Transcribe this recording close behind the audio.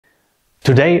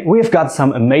Today we've got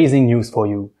some amazing news for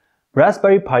you.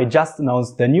 Raspberry Pi just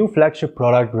announced their new flagship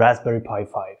product Raspberry Pi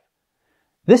 5.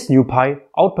 This new Pi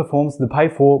outperforms the Pi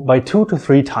 4 by 2 to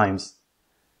 3 times.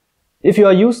 If you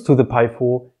are used to the Pi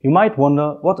 4, you might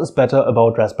wonder what is better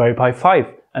about Raspberry Pi 5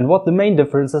 and what the main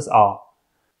differences are.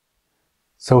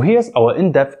 So here's our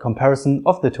in-depth comparison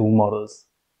of the two models.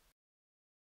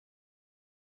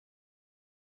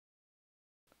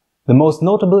 The most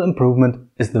notable improvement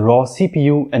is the raw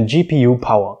CPU and GPU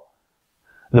power.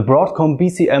 The Broadcom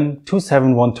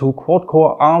BCM2712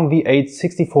 quad-core ARMv8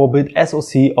 64-bit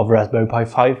SoC of Raspberry Pi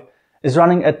 5 is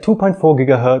running at 2.4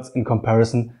 GHz in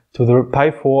comparison to the Pi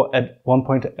 4 at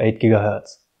 1.8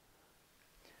 GHz.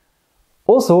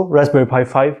 Also, Raspberry Pi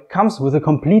 5 comes with a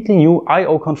completely new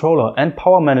I/O controller and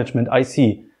power management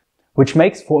IC, which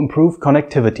makes for improved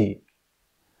connectivity.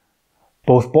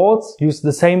 Both boards use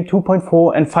the same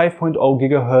 2.4 and 5.0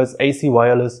 GHz AC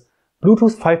wireless,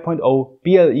 Bluetooth 5.0,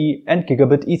 BLE and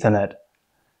Gigabit Ethernet.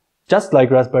 Just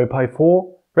like Raspberry Pi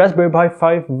 4, Raspberry Pi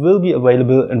 5 will be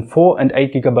available in 4 and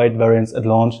 8 GB variants at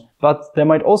launch, but there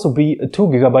might also be a 2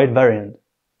 GB variant.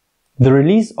 The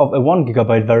release of a 1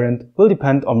 GB variant will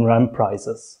depend on RAM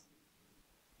prices.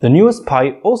 The newest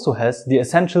Pi also has the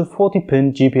essential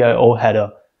 40-pin GPIO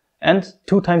header and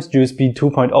 2x USB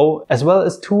 2.0 as well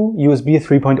as 2 USB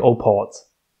 3.0 ports.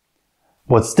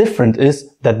 What's different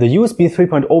is that the USB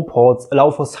 3.0 ports allow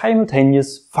for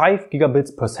simultaneous 5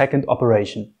 gigabits per second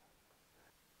operation.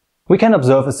 We can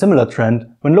observe a similar trend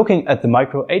when looking at the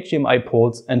micro HDMI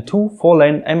ports and 2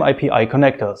 4-lane MIPI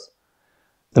connectors.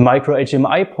 The micro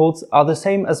HDMI ports are the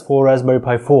same as for Raspberry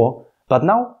Pi 4, but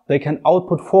now they can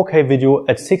output 4K video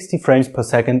at 60 frames per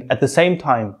second at the same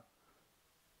time.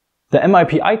 The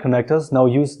MIPI connectors now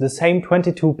use the same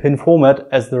 22-pin format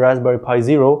as the Raspberry Pi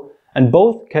Zero, and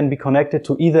both can be connected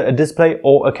to either a display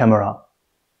or a camera.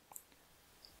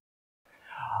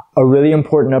 A really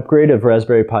important upgrade of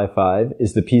Raspberry Pi 5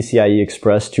 is the PCIe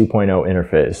Express 2.0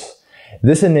 interface.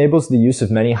 This enables the use of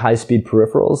many high-speed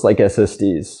peripherals like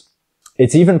SSDs.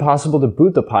 It's even possible to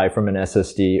boot the Pi from an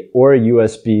SSD or a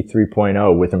USB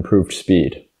 3.0 with improved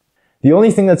speed. The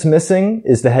only thing that's missing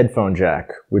is the headphone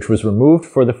jack, which was removed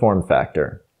for the form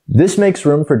factor. This makes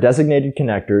room for designated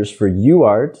connectors for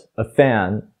UART, a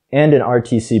fan, and an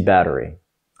RTC battery.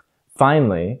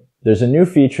 Finally, there's a new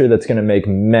feature that's going to make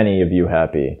many of you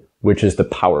happy, which is the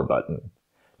power button.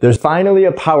 There's finally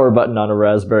a power button on a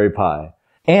Raspberry Pi.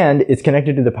 And it's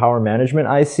connected to the power management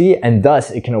IC, and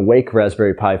thus it can awake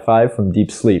Raspberry Pi 5 from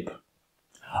deep sleep.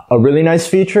 A really nice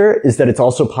feature is that it's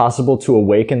also possible to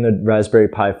awaken the Raspberry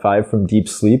Pi 5 from deep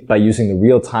sleep by using the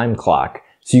real-time clock,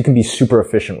 so you can be super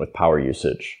efficient with power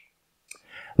usage.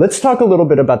 Let's talk a little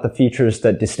bit about the features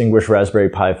that distinguish Raspberry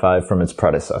Pi 5 from its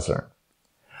predecessor.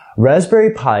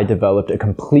 Raspberry Pi developed a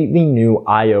completely new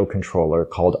I/O controller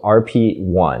called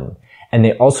RP1, and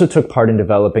they also took part in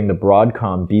developing the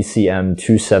Broadcom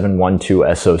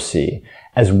BCM2712 SoC,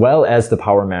 as well as the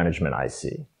power management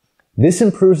IC. This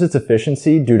improves its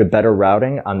efficiency due to better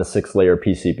routing on the 6-layer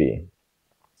PCB.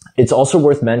 It's also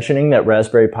worth mentioning that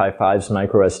Raspberry Pi 5's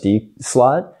microSD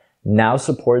slot now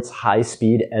supports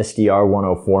high-speed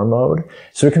SDR104 mode,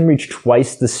 so it can reach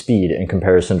twice the speed in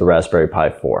comparison to Raspberry Pi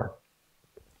 4.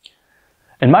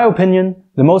 In my opinion,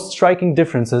 the most striking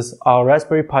differences are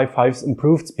Raspberry Pi 5's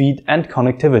improved speed and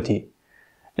connectivity.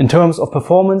 In terms of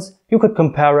performance, you could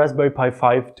compare Raspberry Pi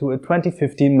 5 to a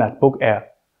 2015 MacBook Air.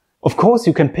 Of course,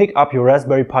 you can pick up your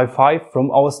Raspberry Pi 5 from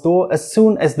our store as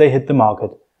soon as they hit the market.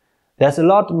 There's a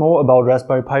lot more about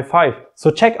Raspberry Pi 5,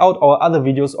 so check out our other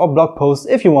videos or blog posts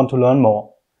if you want to learn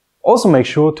more. Also make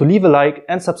sure to leave a like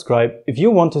and subscribe if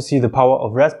you want to see the power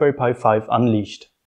of Raspberry Pi 5 unleashed.